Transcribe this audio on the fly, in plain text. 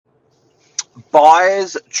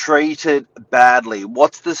Buyers treated badly.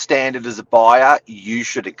 What's the standard as a buyer? You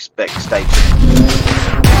should expect. Stay tuned.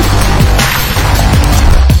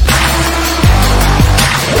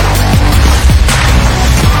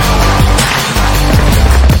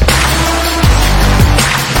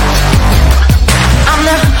 I'm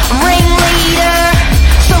the ringleader,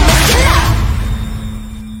 so listen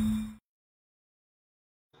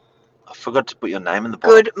I forgot to put your name in the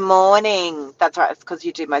bottom. Good morning. That's right. It's because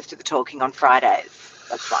you do most of the talking on Fridays.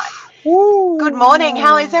 That's right. Woo. Good morning.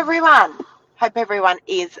 How is everyone? Hope everyone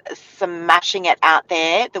is smashing it out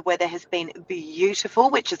there. The weather has been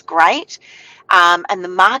beautiful, which is great. And the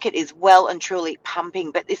market is well and truly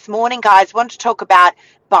pumping. But this morning, guys, I want to talk about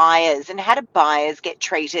buyers and how do buyers get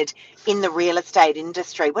treated in the real estate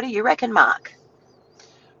industry. What do you reckon, Mark?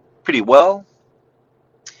 Pretty well.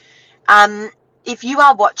 If you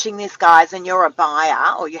are watching this, guys, and you're a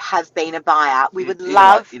buyer or you have been a buyer, we would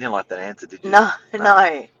love... You didn't like that answer, did you? No.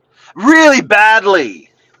 Really badly.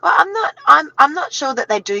 Well, I'm not sure that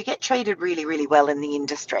they do get treated really, really well in the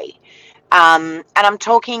industry. And I'm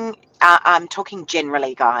talking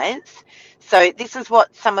generally, guys. So this is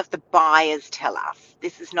what some of the buyers tell us.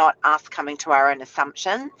 This is not us coming to our own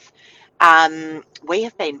assumptions. We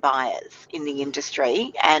have been buyers in the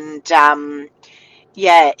industry, and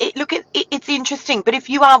it's interesting. But if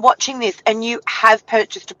you are watching this and you have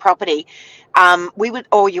purchased a property,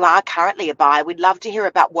 or you are currently a buyer, we'd love to hear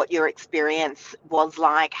about what your experience was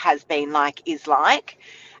like, has been like, is like.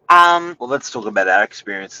 Well, let's talk about our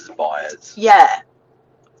experience as buyers. Yeah.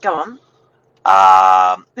 Go on.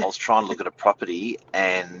 I was trying to look at a property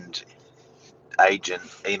and agent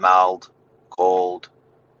emailed, called,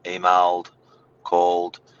 and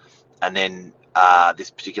then this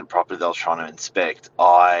particular property that I was trying to inspect,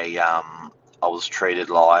 I was treated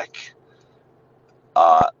like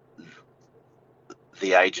the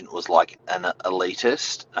agent was like an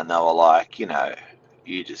elitist, and they were like,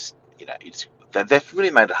 they've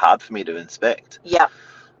really made it hard for me to inspect. Yeah.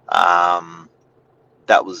 I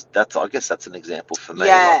guess that's an example for me.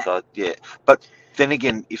 Yeah. But then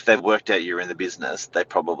again, if they've worked out you're in the business, they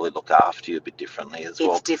probably look after you a bit differently as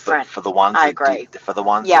well. It's different. For the ones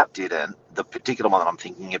that didn't, the particular one that I'm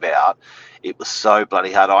thinking about, it was so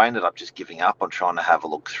bloody hard. I ended up just giving up on trying to have a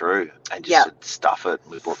look through and just stuff it,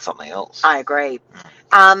 and we bought something else. I agree.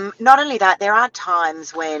 Not only that, there are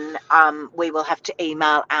times when we will have to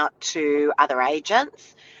email out to other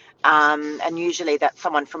agents. And usually that's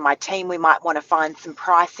someone from my team. We might want to find some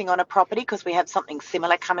pricing on a property because we have something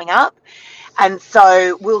similar coming up. And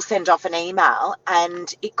so we'll send off an email,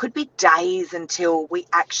 and it could be days until we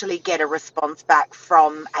actually get a response back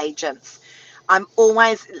from agents. We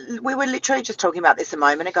were literally just talking about this a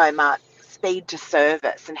moment ago, Mark, speed to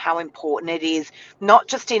service and how important it is, not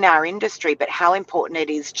just in our industry, but how important it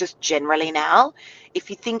is just generally now. If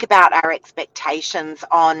you think about our expectations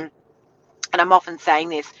on, and I'm often saying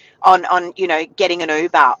this, on getting an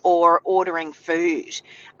Uber or ordering food.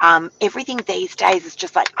 Everything these days is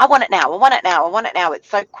just like, I want it now. It's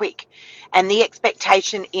so quick. And the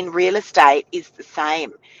expectation in real estate is the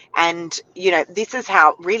same. And, this is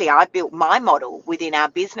how really I built my model within our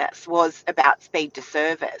business, was about speed to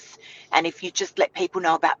service. And if you just let people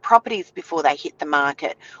know about properties before they hit the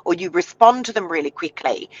market, or you respond to them really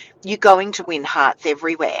quickly, you're going to win hearts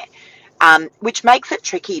everywhere. Which makes it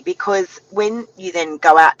tricky, because when you then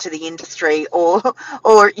go out to the industry or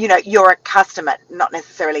you're a customer, not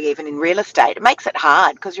necessarily even in real estate, it makes it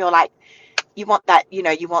hard, because you're like, you want that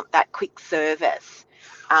quick service.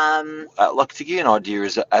 To give you an idea,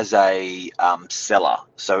 as a seller,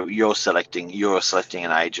 so you're selecting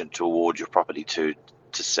an agent to award your property to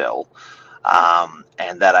sell,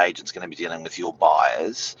 and that agent's going to be dealing with your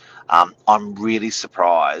buyers. I'm really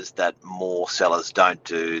surprised that more sellers don't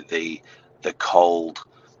do the cold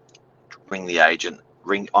ring the agent.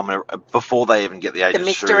 Before they even get the agent. The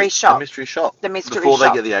mystery shop. Before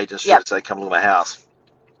they get the agents through, so they come to my house,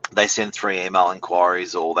 they send 3 email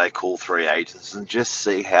inquiries, or they call 3 agents and just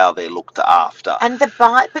see how they're looked after. And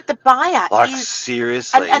the buyer, like,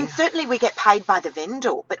 seriously. And certainly we get paid by the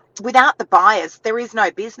vendor, but without the buyers, there is no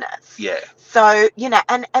business. Yeah. So,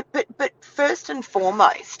 but first and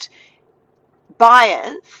foremost,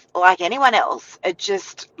 buyers, like anyone else, are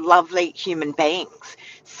just lovely human beings.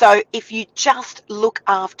 So if you just look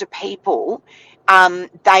after people,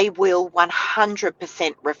 they will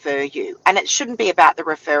 100% refer you. And it shouldn't be about the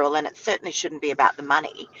referral, and it certainly shouldn't be about the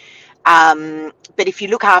money. But if you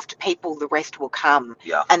look after people, the rest will come.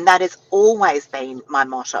 Yeah. And that has always been my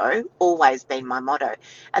motto.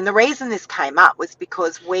 And the reason this came up was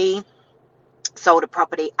because we sold a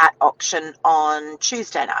property at auction on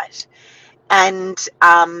Tuesday night. And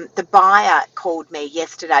the buyer called me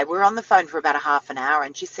yesterday. We were on the phone for about a half an hour,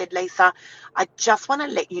 and she said, Lisa, I just want to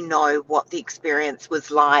let you know what the experience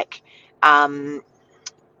was like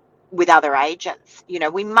with other agents. You know,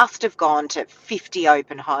 we must have gone to 50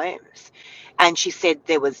 open homes. And she said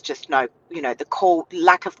there was just no,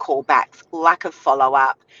 lack of callbacks, lack of follow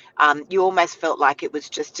up. You almost felt like it was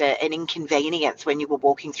just an inconvenience when you were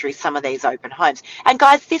walking through some of these open homes. And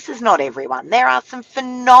guys, this is not everyone. There are some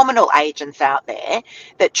phenomenal agents out there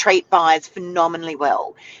that treat buyers phenomenally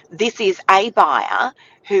well. This is a buyer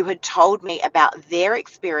who had told me about their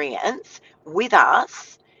experience with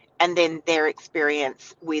us and then their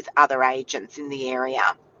experience with other agents in the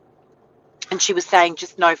area. And she was saying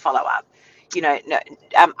just no follow-up, no,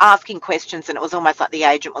 asking questions, and it was almost like the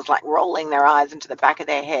agent was like rolling their eyes into the back of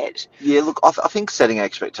their head. Yeah, look, I think setting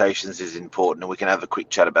expectations is important, and we can have a quick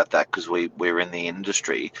chat about that because we're in the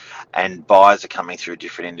industry, and buyers are coming through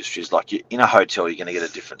different industries. Like in a hotel, you're going to get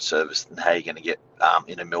a different service than how you're going to get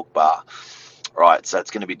in a milk bar. Right, so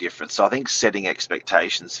it's going to be different. So I think setting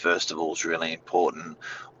expectations first of all is really important.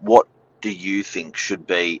 What do you think should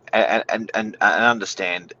be, and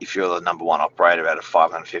understand if you're the number one operator out of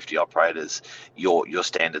 550 operators, your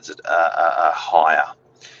standards are higher.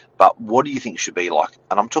 But what do you think should be like?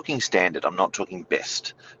 And I'm talking standard. I'm not talking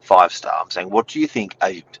best 5-star. I'm saying what do you think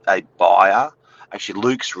a buyer? Actually,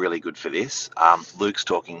 Luke's really good for this.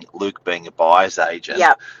 Luke being a buyer's agent,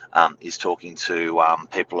 Yeah. is talking to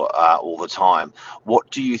people all the time.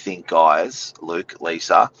 What do you think, guys, Luke,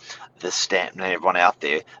 Lisa, and everyone out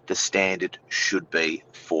there, the standard should be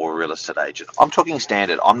for a real estate agent? I'm talking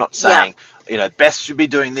standard. I'm not saying, best should be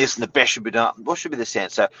doing this and the best should be done. What should be the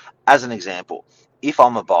standard? So as an example, if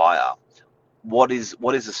I'm a buyer, what is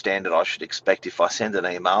the standard I should expect if I send an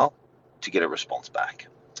email to get a response back?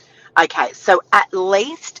 Okay, so at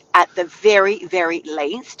the very, very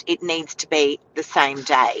least, it needs to be the same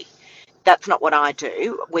day. That's not what I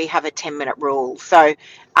do. We have a 10-minute rule. So,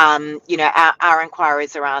 our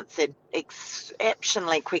inquiries are answered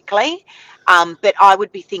exceptionally quickly. But I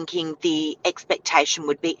would be thinking the expectation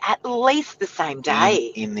would be at least the same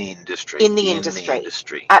day. In the industry.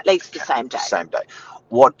 At least the same day. Same day.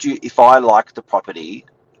 If I like the property,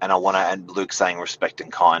 and I want to, and Luke's saying respect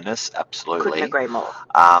and kindness, absolutely. Couldn't agree more.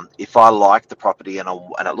 If I like the property and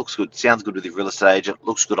it looks good, sounds good with the real estate agent,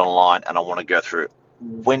 looks good online, and I want to go through it,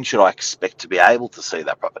 when should I expect to be able to see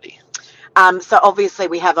that property? So obviously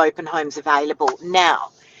we have open homes available. Now,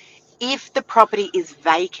 if the property is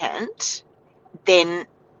vacant, then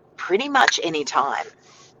pretty much any time.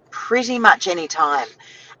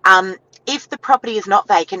 If the property is not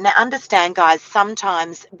vacant, now understand, guys,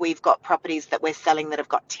 sometimes we've got properties that we're selling that have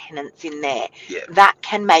got tenants in there. Yeah. That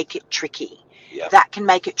can make it tricky. Yeah. That can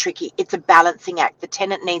make it tricky. It's a balancing act. The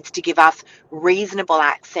tenant needs to give us reasonable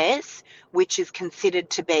access, which is considered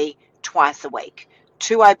to be twice a week.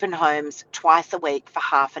 2 open homes twice a week for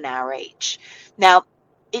half an hour each. Now,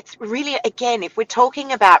 it's really, again, if we're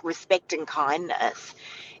talking about respect and kindness,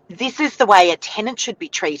 this is the way a tenant should be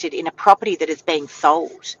treated in a property that is being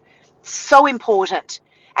sold. So important.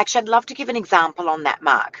 Actually, I'd love to give an example on that,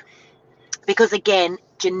 Mark, because again,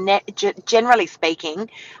 generally speaking,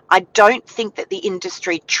 I don't think that the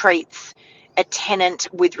industry treats a tenant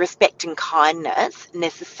with respect and kindness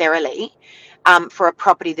necessarily for a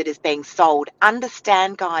property that is being sold.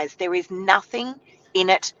 Understand, guys, there is nothing in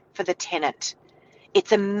it for the tenant.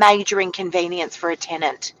 It's a major inconvenience for a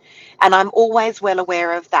tenant. And I'm always well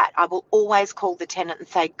aware of that. I will always call the tenant and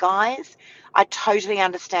say, guys, I totally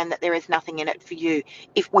understand that there is nothing in it for you.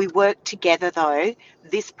 If we work together, though,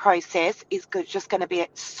 this process is just going to be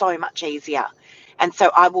so much easier. And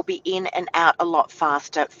so I will be in and out a lot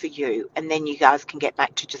faster for you. And then you guys can get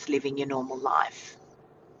back to just living your normal life.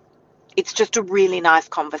 It's just a really nice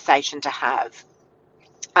conversation to have.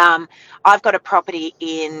 I've got a property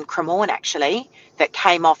in Cremorne, actually, that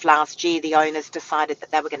came off last year. The owners decided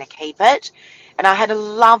that they were going to keep it. And I had a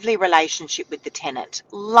lovely relationship with the tenant,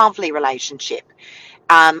 lovely relationship.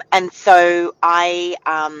 And so I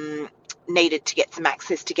needed to get some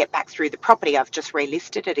access to get back through the property. I've just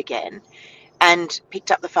relisted it again and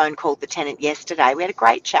picked up the phone, called the tenant yesterday. We had a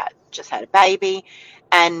great chat, just had a baby.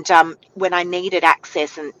 And when I needed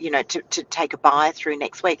access and, to take a buyer through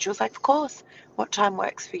next week, she was like, of course, what time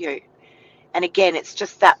works for you? And again, it's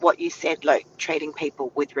just that what you said, Luke, treating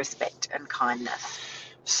people with respect and kindness.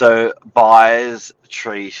 So buyers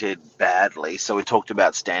treated badly. So we talked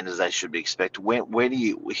about standards they should be expected. Where do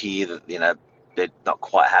you hear that they're not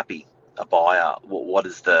quite happy? A buyer. What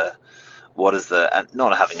is the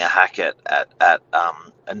not having a hack at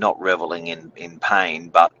and not reveling in pain,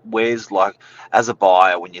 but where's, like, as a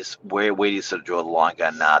buyer, where do you sort of draw the line? Go,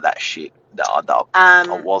 nah, that's shit. No, I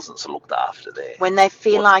Um, wasn't so looked after there. when they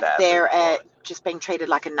feel Wasn't like badly they're applied. just being treated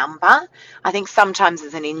like a number. I think sometimes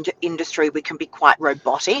as an industry we can be quite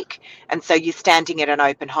robotic, and so you're standing at an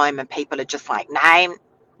open home and people are just like name,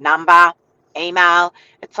 number, email.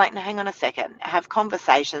 It's like, no, hang on a second. Have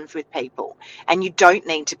conversations with people, and you don't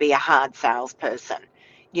need to be a hard salesperson.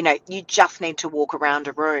 You know, you just need to walk around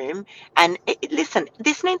a room and listen.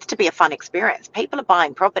 This needs to be a fun experience. People are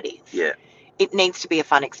buying properties. Yeah. It needs to be a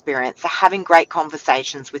fun experience. So having great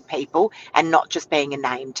conversations with people and not just being a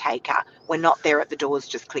name taker. We're not there at the doors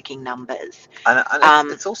just clicking numbers. And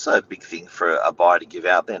Um, it's also a big thing for a buyer to give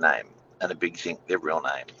out their name, and a big thing, their real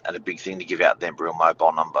name, and a big thing to give out their real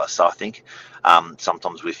mobile number. So I think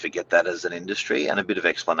sometimes we forget that as an industry, and a bit of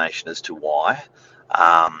explanation as to why.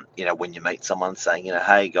 When you meet someone saying,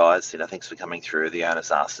 hey guys, thanks for coming through. The owner's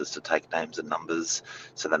asked us to take names and numbers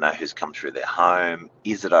so they know who's come through their home.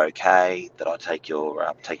 Is it okay that I take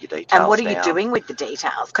your details and what are you down? doing with the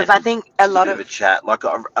details? Because And I think a lot bit of a chat. Like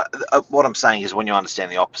what I'm saying is, when you understand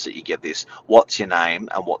the opposite, you get this: what's your name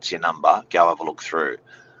and what's your number? Go have a look through.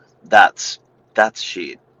 That's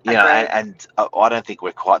shit. Agreed. And I don't think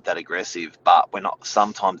we're quite that aggressive, but we're not.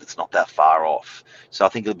 Sometimes it's not that far off. So I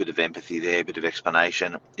think a bit of empathy there, a bit of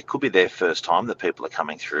explanation. It could be their first time that people are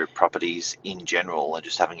coming through properties in general, and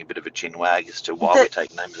just having a bit of a chin wag as to why we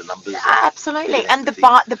take names and numbers. Absolutely. And empathy.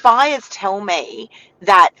 the buyers tell me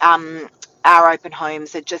that our open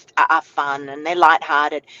homes are fun and they're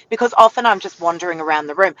lighthearted, because often I'm just wandering around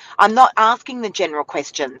the room. I'm not asking the general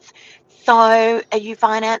questions. So, are you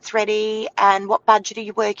finance ready? And what budget are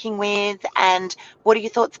you working with? And what are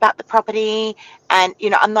your thoughts about the property? And,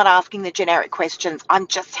 I'm not asking the generic questions. I'm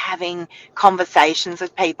just having conversations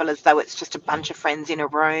with people as though it's just a bunch of friends in a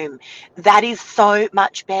room. That is so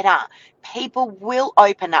much better. People will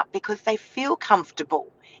open up because they feel comfortable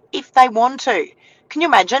if they want to. Can you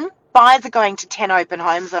imagine? Buyers are going to 10 open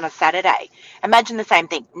homes on a Saturday. Imagine the same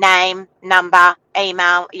thing. Name, number,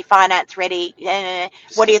 email, your finance ready?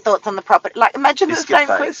 What are your thoughts on the property? Like, imagine the same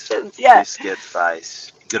questions. Yeah. Biscuit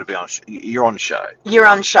face. You got to be on. You're on show. You're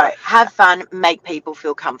on show. Have fun. Make people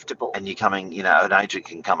feel comfortable. And you're coming. An agent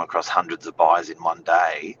can come across hundreds of buyers in one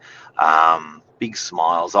day. Big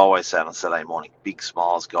smiles. I always say on Saturday morning, big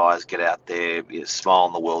smiles, guys. Get out there. Smile,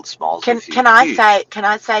 and the world smiles with you. Can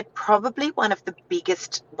I say probably one of the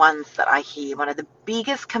biggest ones that I hear, one of the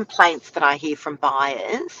biggest complaints that I hear from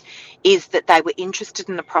buyers is that they were interested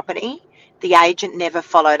in the property. The agent never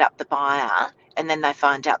followed up the buyer, and then they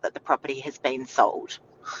find out that the property has been sold.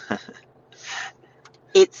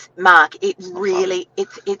 It's Mark.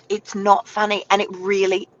 It's not funny, and it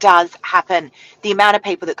really does happen. The amount of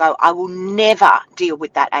people that go, I will never deal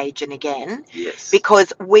with that agent again. Yes.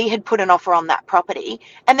 Because we had put an offer on that property,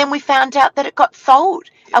 and then we found out that it got sold,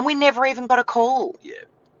 and we never even got a call. Yeah.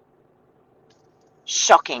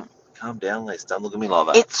 Shocking. Calm down, Les. Don't look at me like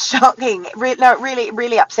that. It's shocking. It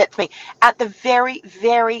really upsets me. At the very,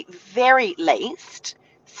 very, very least,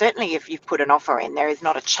 certainly if you've put an offer in, there is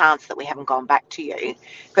not a chance that we haven't gone back to you.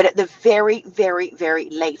 But at the very, very, very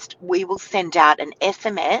least, we will send out an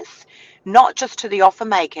SMS, not just to the offer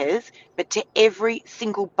makers, but to every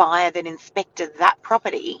single buyer that inspected that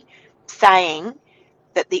property, saying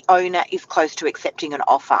that the owner is close to accepting an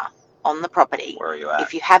offer on the property. Where are you at?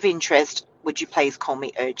 If you have interest, would you please call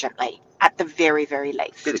me urgently? At the very, very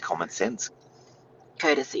least. Bit of common sense.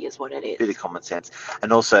 Courtesy is what it is. Bit of common sense.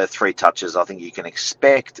 And also 3 touches. I think you can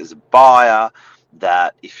expect as a buyer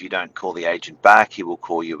that if you don't call the agent back, he will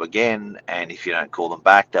call you again. And if you don't call them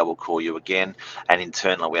back, they will call you again. And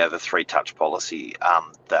internally, we have a 3-touch policy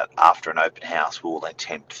that after an open house, we will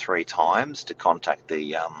attempt 3 times to contact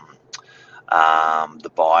the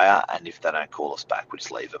buyer. And if they don't call us back, we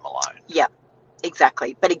just leave them alone. Yep,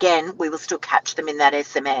 exactly. But again, we will still catch them in that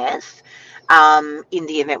SMS in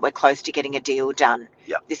the event we're close to getting a deal done.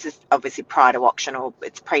 Yep. This is obviously prior to auction, or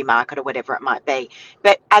it's pre-market or whatever it might be.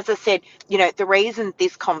 But as I said, the reason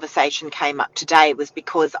this conversation came up today was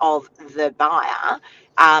because of the buyer,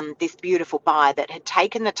 this beautiful buyer that had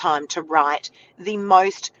taken the time to write the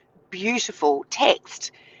most beautiful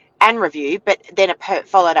text and review, but then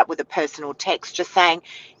followed up with a personal text just saying,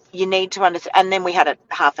 you need to understand. And then we had a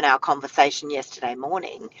half an hour conversation yesterday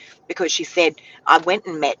morning, because she said, I went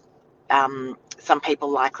and met some people,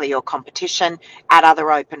 likely your competition, at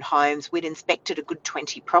other open homes. We'd inspected a good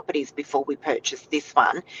 20 properties before we purchased this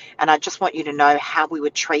one. And I just want you to know how we were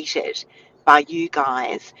treated by you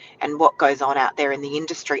guys and what goes on out there in the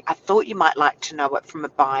industry. I thought you might like to know it from a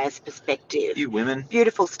buyer's perspective. You women.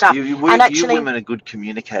 Beautiful stuff. You and actually, women are good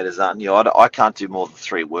communicators, aren't you? I can't do more than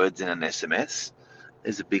 3 words in an SMS.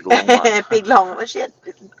 There's a big long one. Big long. Well, she had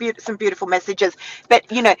some beautiful messages. But,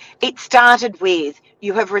 it started with,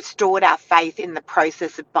 you have restored our faith in the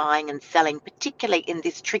process of buying and selling, particularly in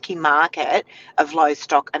this tricky market of low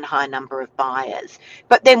stock and high number of buyers.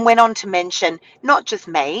 But then went on to mention not just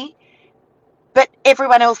me, but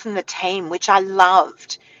everyone else in the team, which I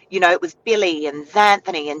loved. It was Billy and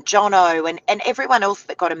Xanthony and Jono and everyone else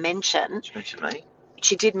that got a mention. Did you mention me?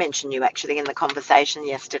 She did mention you actually in the conversation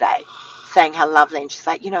yesterday, saying how lovely, and she's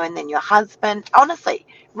like, and then your husband, honestly,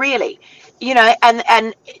 really,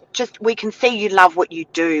 and just, we can see you love what you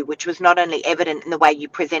do, which was not only evident in the way you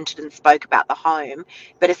presented and spoke about the home,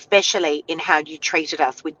 but especially in how you treated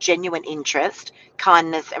us with genuine interest,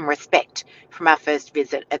 kindness and respect from our first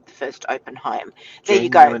visit at the first open home. There you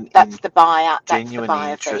go. That's the buyer. That's the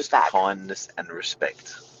buyer interest, feedback. Kindness and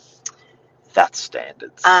respect. That's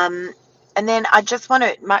standards. And then I just want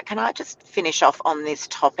to, Mark, can I just finish off on this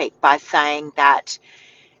topic by saying that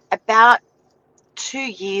about 2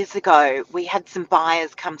 years ago, we had some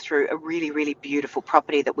buyers come through a really, really beautiful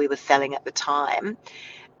property that we were selling at the time.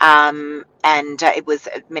 And it was,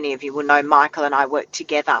 many of you will know, Michael and I worked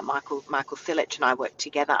together. Michael Silich and I worked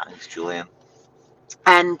together. Thanks, Julian.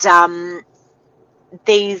 And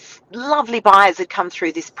these lovely buyers had come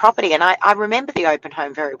through this property, and I remember the open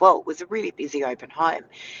home very well. It was a really busy open home.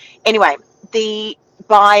 Anyway, the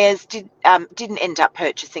buyers didn't end up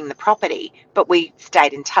purchasing the property, but we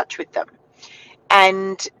stayed in touch with them.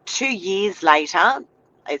 And 2 years later,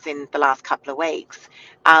 as in the last couple of weeks,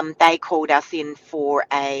 they called us in for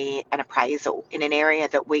an appraisal in an area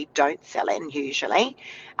that we don't sell in usually,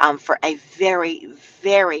 for a very,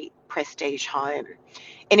 very prestige home.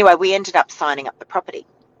 Anyway, we ended up signing up the property.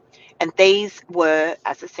 And these were,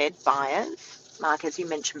 as I said, buyers. Mark, as you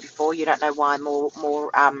mentioned before, you don't know why more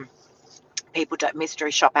people don't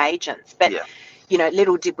mystery shop agents. But, yeah.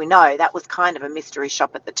 Little did we know that was kind of a mystery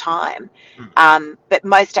shop at the time. But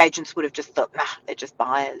most agents would have just thought, nah, they're just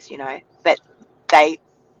buyers, But they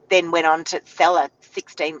then went on to sell a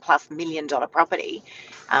 $16+ million property,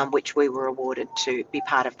 which we were awarded to be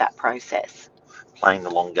part of that process. Playing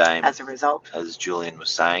the long game as a result, as Julian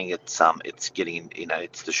was saying, it's getting,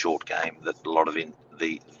 it's the short game that a lot of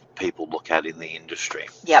the people look at in the industry.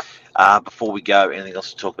 Yep. Before we go, anything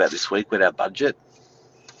else to talk about this week with our budget?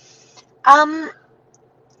 You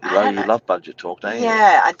love budget talk, don't you?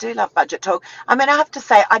 Yeah, I do love budget talk. I mean, I have to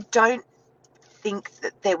say, I don't think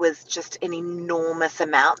that there was just an enormous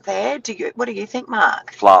amount there. What do you think,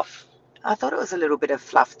 Mark? Fluff. I thought it was a little bit of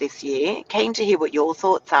fluff this year. Keen to hear what your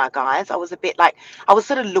thoughts are, guys. I was a bit like, I was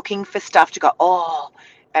sort of looking for stuff to go,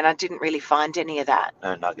 and I didn't really find any of that.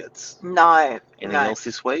 No nuggets. No. Anything else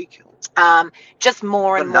this week? Just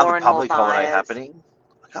more and more and more public holiday happening.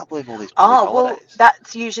 I can't believe all these public holidays. Well,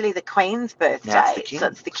 that's usually the Queen's birthday. Now it's the So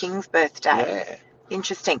it's the King's birthday. Yeah.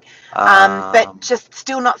 Interesting. But just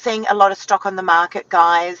still not seeing a lot of stock on the market,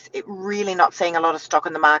 guys. Really not seeing a lot of stock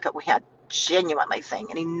on the market. We are genuinely seeing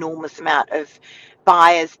an enormous amount of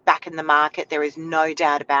buyers back in the market. There is no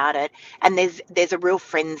doubt about it. And there's a real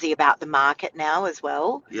frenzy about the market now as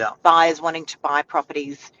well. Yeah. Buyers wanting to buy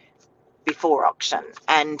properties before auction.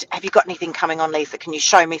 And have you got anything coming on, Lisa? Can you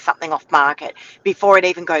show me something off market before it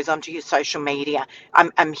even goes onto your social media?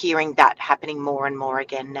 I'm hearing that happening more and more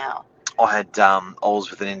again now. I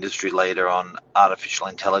was with an industry leader on artificial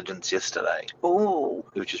intelligence yesterday. Oh,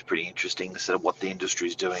 which is pretty interesting. Sort of what the industry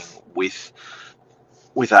is doing with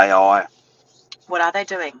AI. What are they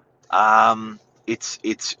doing? It's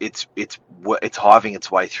hiving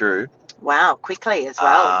its way through. Wow, quickly as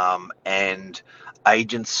well. And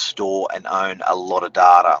agents store and own a lot of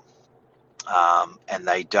data, and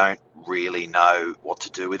they don't really know what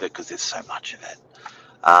to do with it because there's so much of it.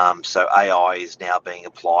 So AI is now being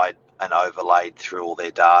applied and overlaid through all their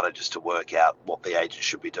data just to work out what the agent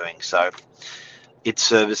should be doing. So it's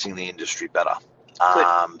servicing the industry better.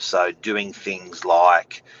 So doing things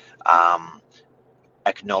like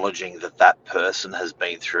acknowledging that person has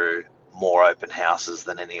been through more open houses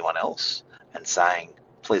than anyone else and saying,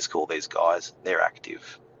 please call these guys, they're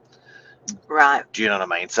active. Right. Do you know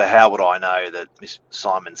what I mean? So how would I know that Miss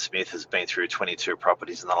Simon Smith has been through 22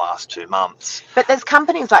 properties in the last 2 months? But there's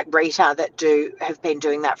companies like Rita that have been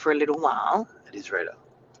doing that for a little while. It is Rita.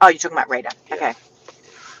 Oh, you're talking about Rita. Yeah. Okay.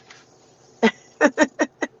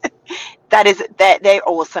 They're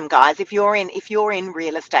awesome, guys. If you're in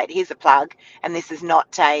real estate, here's a plug, and this is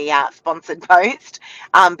not a sponsored post,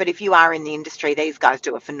 but if you are in the industry, these guys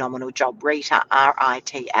do a phenomenal job. Rita,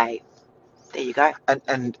 RITA. There you go.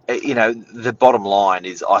 And the bottom line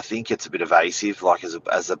is, I think it's a bit evasive. Like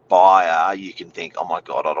as a buyer, you can think, oh my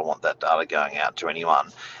God, I don't want that data going out to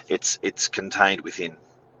anyone. It's contained within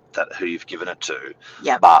who you've given it to.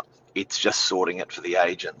 Yeah. But it's just sorting it for the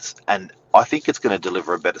agents, and I think it's going to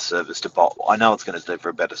deliver a better service to buy. I know it's going to deliver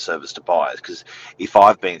a better service to buyers, because if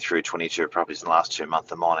I've been through 22 properties in the last 2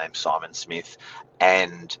 months, and my name's Simon Smith,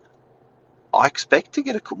 and I expect to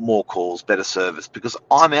get more calls, better service, because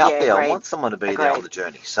I'm out there. I want someone to be there on the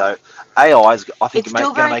journey. So AI is, I think,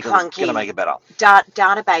 going to make it better.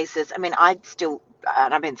 Databases. I mean,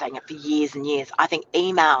 and I've been saying it for years and years, I think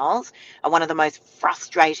emails are one of the most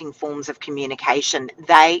frustrating forms of communication.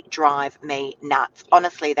 They drive me nuts.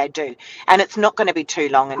 Honestly, they do. And it's not going to be too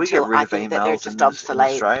long until I think that they're just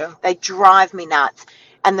obsolete. They drive me nuts.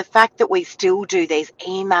 And the fact that we still do these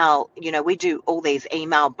we do all these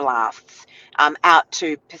email blasts out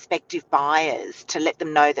to prospective buyers to let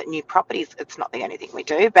them know that new properties, it's not the only thing we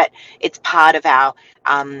do, but it's part of our,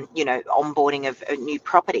 onboarding of new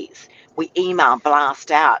properties. We email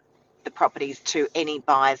blast out the properties to any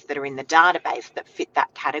buyers that are in the database that fit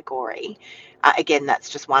that category. Again, that's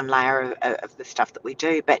just one layer of the stuff that we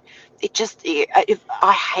do, but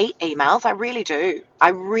I hate emails. I really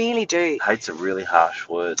do. Hate's a really harsh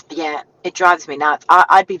word. Yeah, it drives me nuts.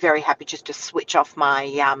 I'd be very happy just to switch off my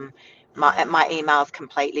emails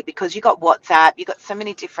completely, because you got WhatsApp, you got so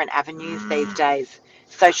many different avenues these days,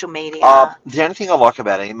 social media. The only thing I like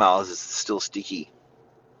about emails is it's still sticky.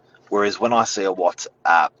 Whereas when I see a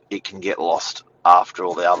WhatsApp, it can get lost after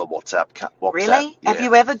all the other WhatsApp. Really? Yeah. Have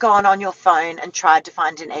you ever gone on your phone and tried to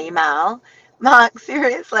find an email? Mark,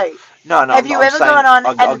 seriously? No. Have you ever gone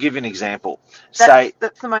on? I'll give you an example.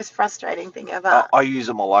 That's the most frustrating thing ever. I use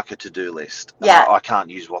them like a to-do list. Yeah. I can't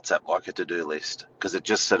use WhatsApp like a to-do list, because it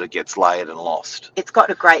just sort of gets layered and lost. It's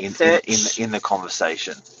got a great search in the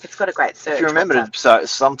conversation. It's got a great search. If you remember, so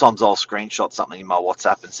sometimes I'll screenshot something in my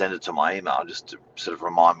WhatsApp and send it to my email just to sort of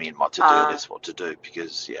remind me in my to-do list what to do.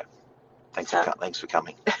 Because thanks for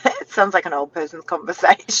coming. It sounds like an old person's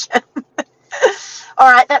conversation.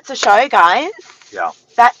 All right, that's a show, guys. Yeah.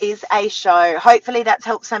 That is a show. Hopefully that's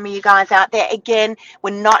helped some of you guys out there. Again,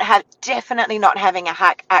 we're definitely not having a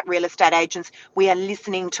hack at real estate agents. We are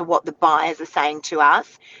listening to what the buyers are saying to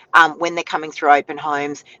us when they're coming through open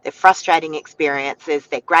homes. They're frustrating experiences,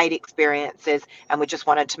 they're great experiences, and we just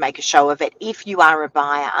wanted to make a show of it. If you are a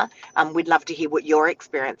buyer, we'd love to hear what your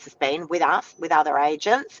experience has been with us, with other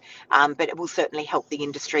agents, but it will certainly help the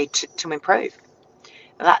industry to improve.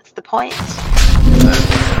 That's the point.